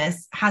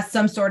business has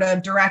some sort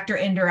of direct or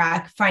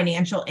indirect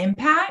financial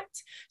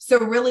impact. So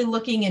really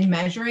looking and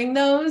measuring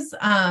those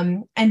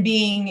and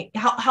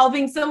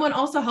helping someone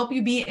also help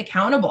you be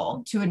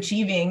accountable to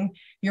achieving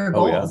your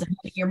goals and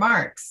your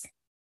marks.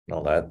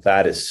 No,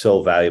 that is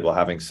so valuable,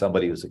 having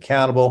somebody who's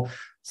accountable,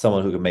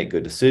 someone who can make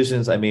good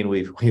decisions. I mean,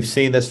 we've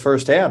seen this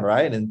firsthand,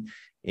 right? And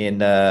in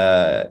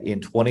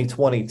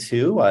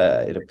 2022,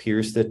 it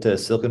appears that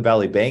Silicon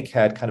Valley Bank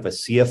had kind of a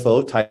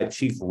CFO type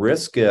chief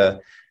risk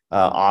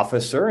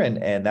officer,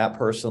 and that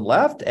person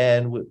left.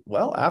 And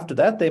after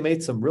that, they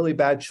made some really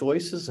bad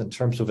choices in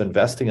terms of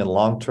investing in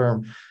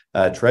long-term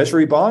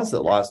treasury bonds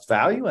that lost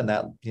value. And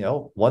that,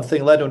 one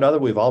thing led to another.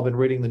 We've all been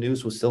reading the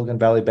news with Silicon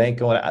Valley Bank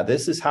going,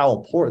 this is how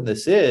important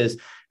this is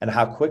and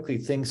how quickly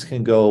things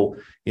can go,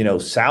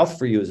 south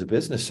for you as a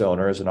business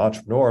owner, as an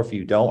entrepreneur, if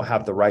you don't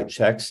have the right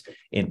checks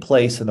in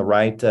place and the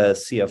right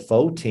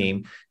CFO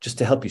team just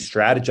to help you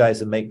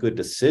strategize and make good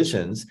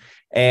decisions.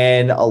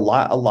 And a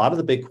lot of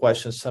the big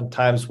questions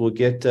sometimes we'll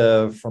get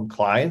from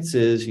clients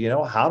is,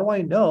 how do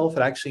I know if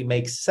it actually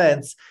makes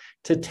sense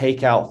to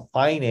take out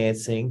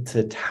financing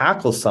to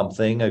tackle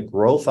something, a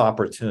growth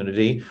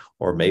opportunity,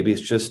 or maybe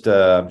it's just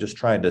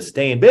trying to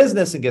stay in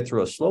business and get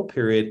through a slow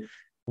period.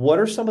 What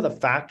are some of the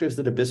factors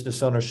that a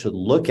business owner should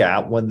look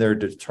at when they're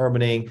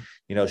determining,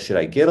 should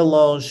I get a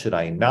loan? Should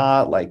I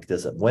not?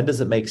 When does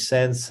it make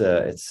sense,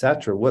 et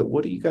cetera?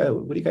 What do you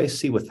guys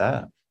see with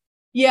that?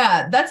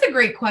 Yeah, that's a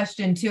great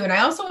question too. And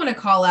I also want to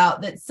call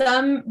out that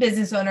some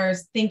business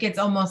owners think it's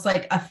almost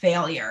like a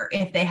failure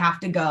if they have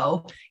to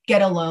go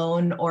get a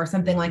loan or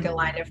something like a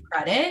line of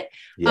credit.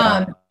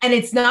 Yeah. And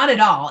it's not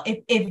at all.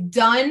 If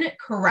done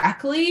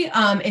correctly,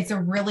 it's a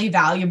really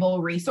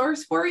valuable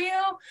resource for you.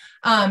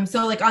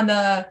 So like on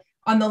the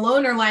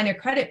loan or line of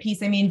credit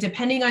piece, I mean,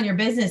 depending on your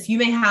business, you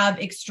may have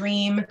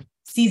extreme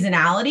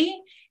seasonality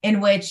in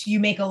which you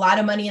make a lot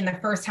of money in the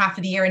first half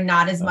of the year and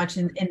not as much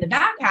in the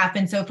back half.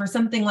 And so for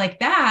something like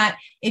that,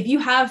 if you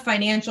have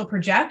financial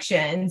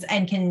projections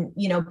and can,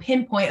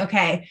 pinpoint,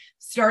 okay,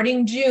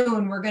 starting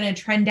June, we're going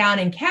to trend down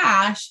in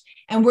cash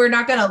and we're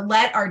not going to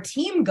let our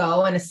team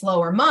go in a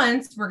slower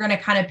months. We're going to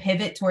kind of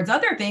pivot towards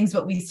other things,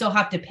 but we still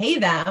have to pay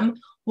them.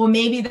 Well,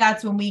 maybe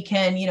that's when we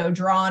can,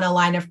 draw on a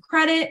line of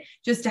credit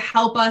just to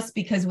help us,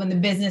 because when the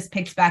business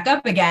picks back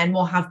up again,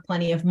 we'll have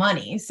plenty of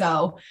money.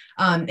 So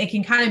it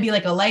can kind of be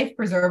like a life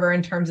preserver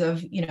in terms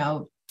of,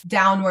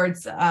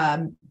 downwards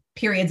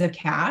periods of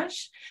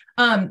cash.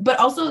 But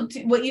also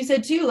what you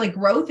said too, like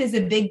growth is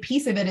a big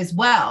piece of it as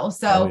well.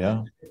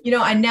 So,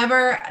 I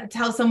never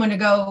tell someone to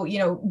go,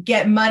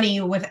 get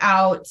money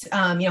without,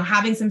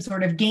 having some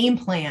sort of game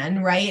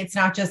plan, right? It's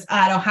not just,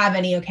 I don't have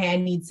any, okay, I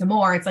need some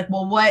more. It's like,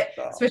 well,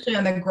 especially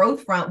on the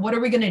growth front, what are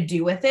we going to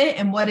do with it?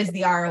 And what is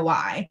the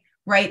ROI,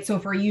 right? So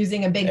if we're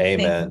using a big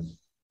thing,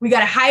 we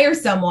got to hire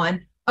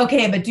someone.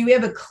 Okay, but do we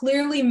have a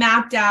clearly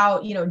mapped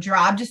out,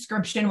 job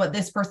description, what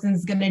this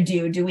person's going to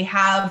do? Do we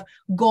have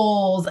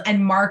goals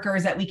and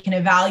markers that we can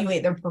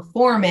evaluate their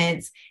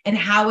performance? And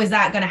how is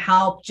that going to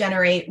help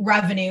generate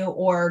revenue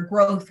or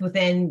growth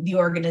within the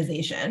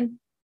organization?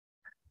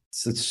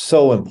 It's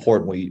so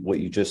important what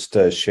you just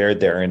shared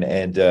there,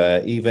 and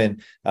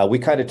even we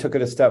kind of took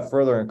it a step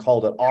further and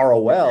called it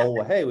ROL.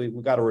 Well, hey, we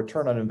got a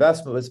return on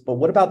investment, but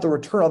what about the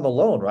return on the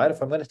loan, right? If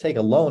I'm going to take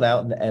a loan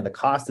out and the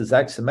cost is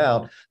X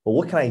amount, but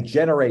what can I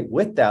generate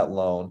with that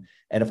loan?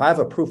 And if I have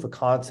a proof of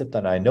concept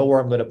and I know where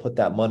I'm going to put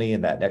that money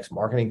in that next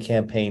marketing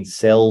campaign,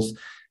 sales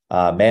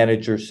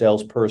manager,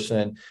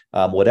 salesperson,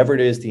 whatever it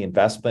is, the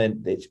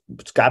investment,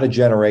 it's got to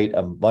generate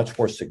a much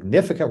more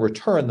significant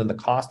return than the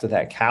cost of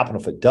that capital.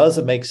 If it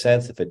doesn't make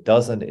sense, if it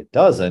doesn't, it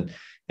doesn't.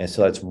 And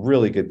so that's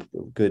really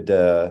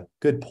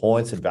good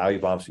points and value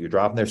bombs that you're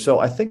dropping there. So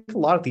I think a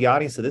lot of the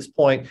audience at this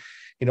point,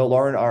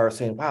 Lauren, are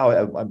saying, wow,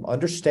 I'm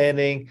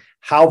understanding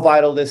how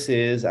vital this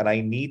is, and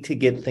I need to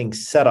get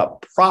things set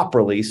up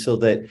properly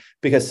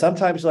because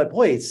sometimes you're like,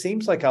 boy, it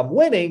seems like I'm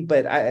winning,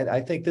 but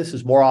I think this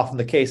is more often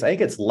the case. I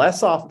think it's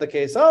less often the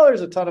case. Oh, there's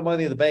a ton of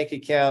money in the bank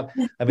account.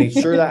 I mean,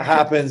 sure, that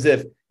happens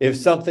if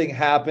something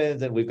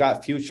happens and we've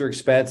got future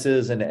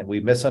expenses and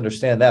we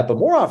misunderstand that. But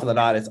more often than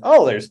not, it's,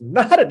 oh, there's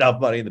not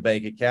enough money in the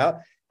bank account.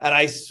 And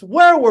I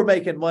swear we're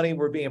making money,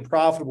 we're being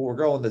profitable, we're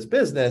growing this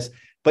business.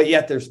 But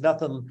yet there's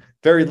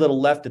very little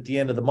left at the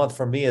end of the month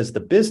for me as the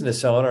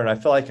business owner. And I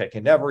feel like I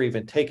can never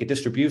even take a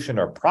distribution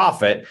or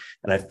profit.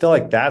 And I feel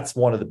like that's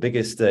one of the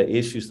biggest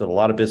issues that a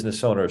lot of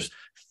business owners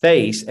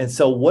face. And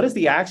so what is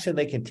the action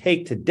they can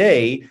take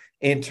today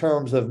in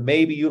terms of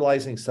maybe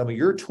utilizing some of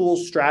your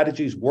tools,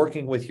 strategies,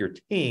 working with your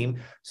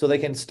team so they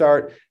can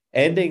start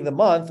ending the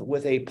month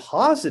with a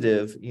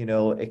positive,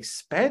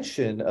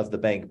 expansion of the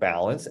bank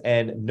balance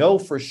and know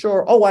for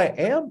sure, oh, I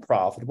am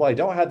profitable. I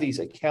don't have these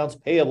accounts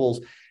payables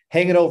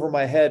hanging over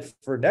my head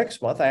for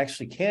next month. I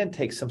actually can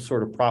take some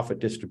sort of profit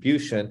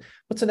distribution.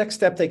 What's the next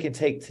step they can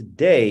take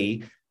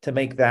today to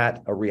make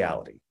that a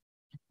reality?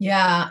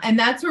 Yeah. And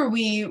that's where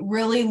we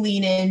really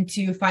lean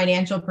into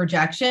financial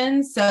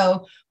projections.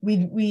 So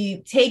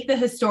we take the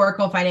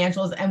historical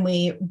financials and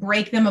we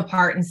break them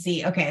apart and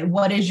see, okay,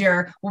 what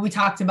we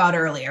talked about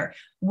earlier?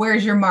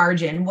 Where's your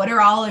margin? What are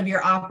all of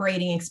your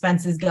operating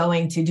expenses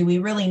going to? Do we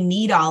really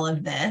need all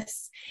of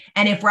this?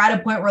 And if we're at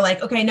a point where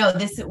like, okay, no,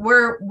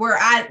 we're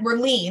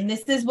lean.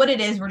 This is what it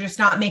is. We're just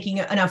not making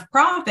enough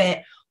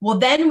profit. Well,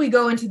 then we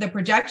go into the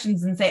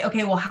projections and say,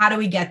 okay, well, how do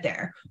we get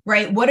there?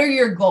 Right? What are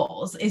your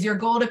goals? Is your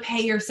goal to pay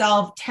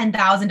yourself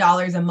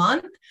 $10,000 a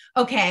month?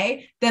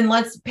 Okay, then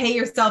let's pay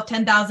yourself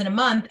 $10,000 a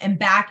month and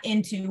back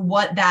into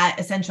what that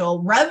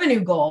essential revenue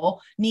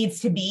goal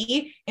needs to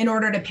be in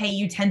order to pay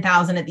you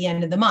 $10,000 at the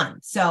end of the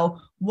month. So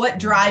what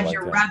drives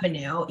your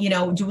revenue?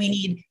 Do we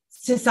need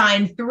to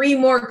sign three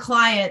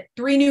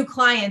new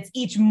clients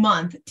each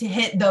month to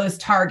hit those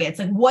targets?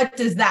 Like, what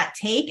does that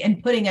take?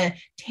 And putting a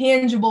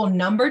tangible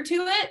number to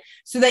it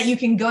so that you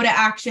can go to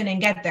action and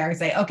get there and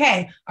say,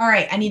 okay, all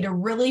right, I need to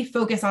really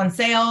focus on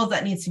sales.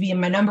 That needs to be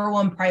my number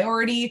one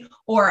priority.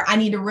 Or I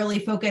need to really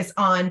focus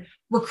on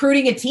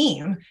recruiting a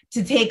team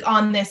to take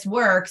on this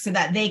work so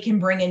that they can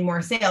bring in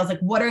more sales. Like,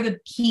 what are the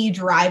key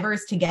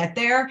drivers to get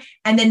there?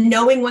 And then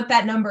knowing what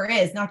that number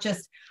is, not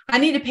just, I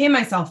need to pay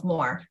myself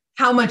more.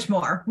 How much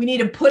more? We need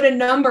to put a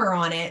number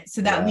on it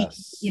so that we,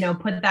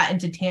 put that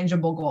into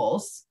tangible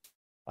goals.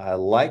 I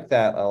like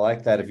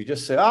that. If you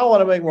just say, I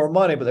want to make more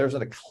money, but there's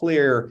a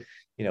clear,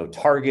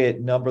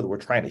 target number that we're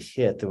trying to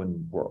hit,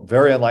 then we're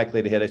very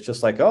unlikely to hit. It's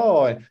just like,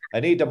 oh, I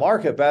need to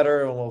market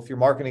better. Well, if you're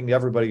marketing to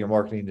everybody, you're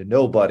marketing to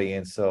nobody.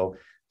 And so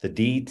The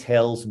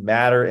details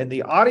matter. And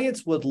the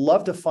audience would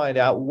love to find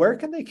out, where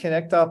can they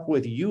connect up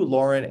with you,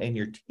 Lauren, and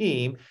your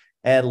team,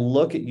 and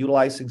look at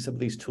utilizing some of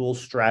these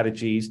tools,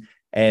 strategies,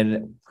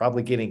 and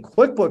probably getting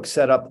QuickBooks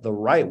set up the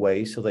right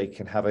way so they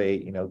can have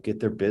get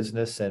their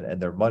business and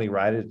their money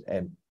right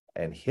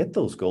and hit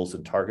those goals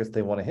and targets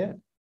they want to hit.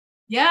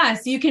 Yeah,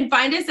 so you can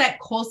find us at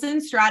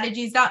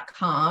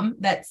colsonstrategies.com.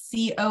 That's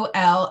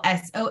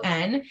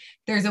COLSON.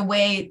 There's a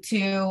way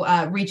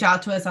to reach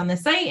out to us on the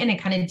site, and it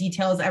kind of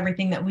details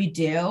everything that we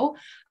do.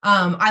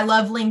 I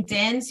love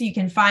LinkedIn, so you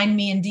can find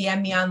me and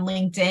DM me on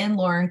LinkedIn,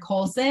 Lauren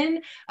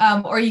Colson,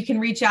 or you can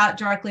reach out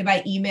directly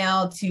by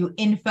email to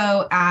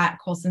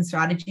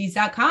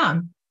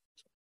info@colsonstrategies.com.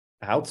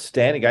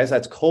 Outstanding, guys.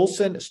 That's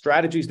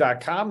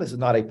colsonstrategies.com. This is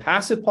not a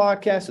passive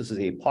podcast. This is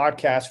a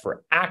podcast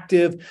for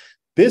active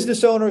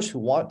business owners who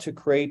want to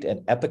create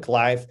an epic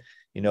life,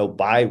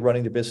 by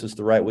running their business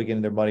the right way,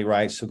 getting their money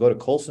right. So go to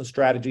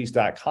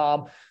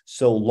colsonstrategies.com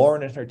so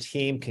Lauren and her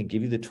team can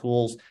give you the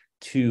tools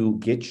to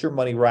get your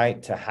money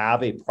right, to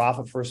have a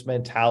profit first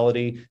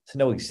mentality, to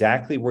know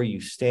exactly where you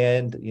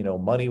stand,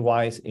 money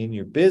wise in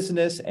your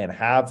business, and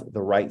have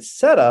the right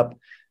setup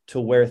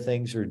to where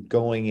things are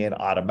going in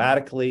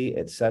automatically,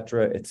 et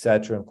cetera, et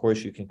cetera. Of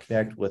course, you can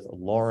connect with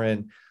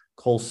Lauren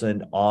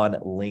Colson on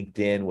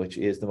LinkedIn, which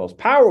is the most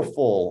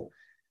powerful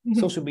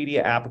social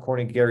media app,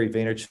 according to Gary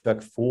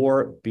Vaynerchuk,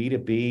 for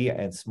B2B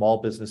and small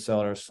business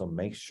owners. So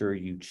make sure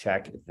you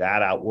check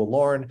that out. Well,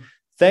 Lauren,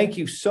 thank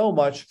you so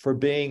much for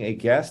being a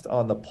guest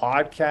on the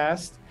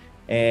podcast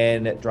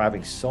and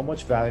driving so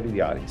much value to the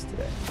audience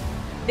today.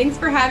 Thanks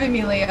for having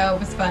me, Leo. It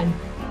was fun.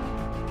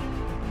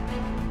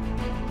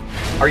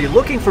 Are you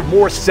looking for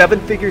more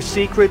seven-figure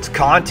secrets,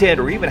 content,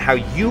 or even how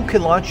you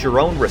can launch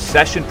your own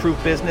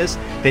recession-proof business?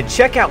 Then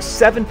check out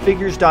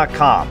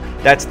sevenfigures.com.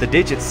 That's the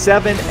digit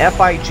 7,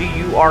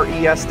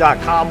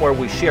 FIGURES.com, where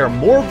we share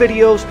more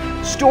videos,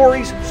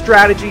 stories,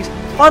 strategies,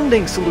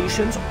 funding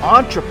solutions,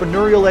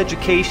 entrepreneurial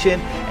education,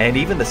 and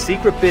even the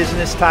secret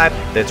business type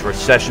that's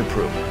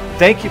recession-proof.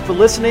 Thank you for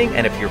listening,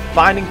 and if you're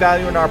finding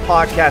value in our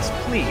podcast,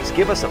 please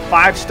give us a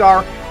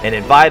 5-star and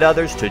invite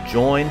others to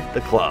join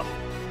the club.